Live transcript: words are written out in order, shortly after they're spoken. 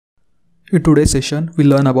In today's session, we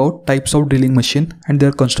learn about types of drilling machine and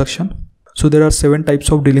their construction. So there are 7 types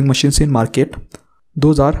of drilling machines in market.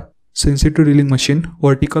 Those are sensitive drilling machine,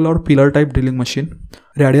 vertical or pillar type drilling machine,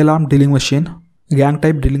 radial arm drilling machine, gang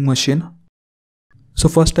type drilling machine. So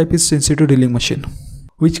first type is sensitive drilling machine,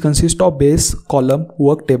 which consists of base, column,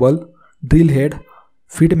 work table, drill head,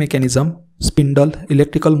 feed mechanism, spindle,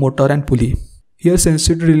 electrical motor and pulley. Here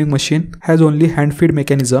sensitive drilling machine has only hand feed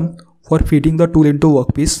mechanism for feeding the tool into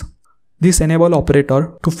workpiece. This enables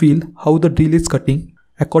operator to feel how the drill is cutting.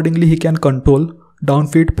 Accordingly, he can control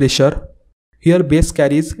downfeed pressure. Here base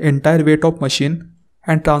carries entire weight of machine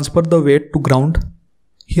and transfer the weight to ground.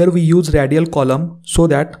 Here we use radial column so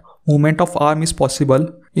that movement of arm is possible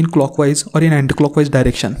in clockwise or in anti-clockwise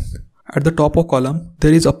direction. At the top of column,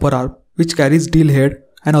 there is upper arm which carries drill head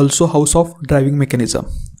and also house of driving mechanism.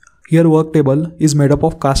 Here work table is made up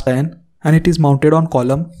of cast iron and it is mounted on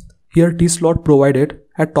column. Here T-slot provided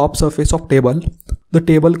at top surface of table. The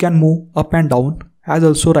table can move up and down as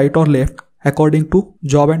also right or left according to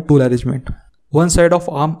job and tool arrangement. One side of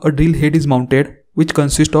arm a drill head is mounted which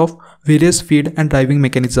consists of various feed and driving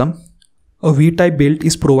mechanism. A V-type belt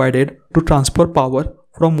is provided to transfer power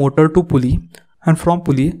from motor to pulley, and from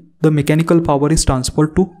pulley the mechanical power is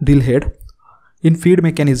transferred to drill head. In feed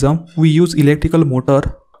mechanism we use electrical motor,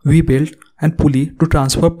 V-belt and pulley to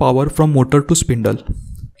transfer power from motor to spindle.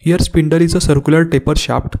 Here spindle is a circular taper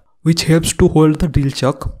shaft which helps to hold the drill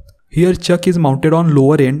chuck. Here chuck is mounted on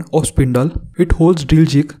lower end of spindle. It holds drill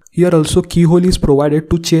jig. Here also keyhole is provided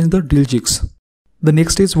to change the drill jigs. The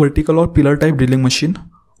next is vertical or pillar type drilling machine,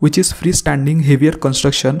 which is freestanding heavier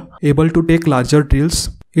construction able to take larger drills.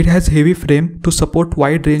 It has heavy frame to support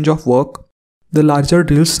wide range of work. The larger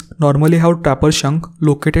drills normally have tapper shank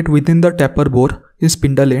located within the tapper bore in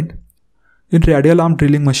spindle end. In radial arm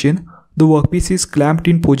drilling machine, the workpiece is clamped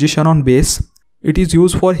in position on base. It is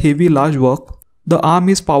used for heavy large work. The arm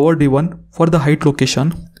is power driven for the height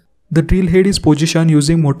location. The drill head is positioned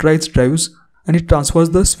using motorized drives and it transfers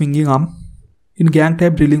the swinging arm. In gang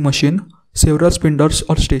type drilling machine, several spindles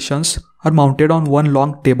or stations are mounted on one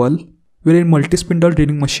long table, where in multi-spindle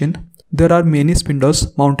drilling machine, there are many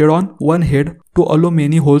spindles mounted on one head to allow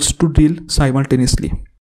many holes to drill simultaneously.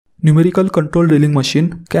 Numerical control drilling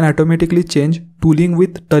machine can automatically change tooling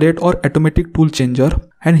with turret or automatic tool changer,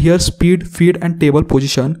 and here speed, feed and table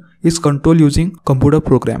position is controlled using computer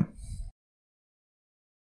program.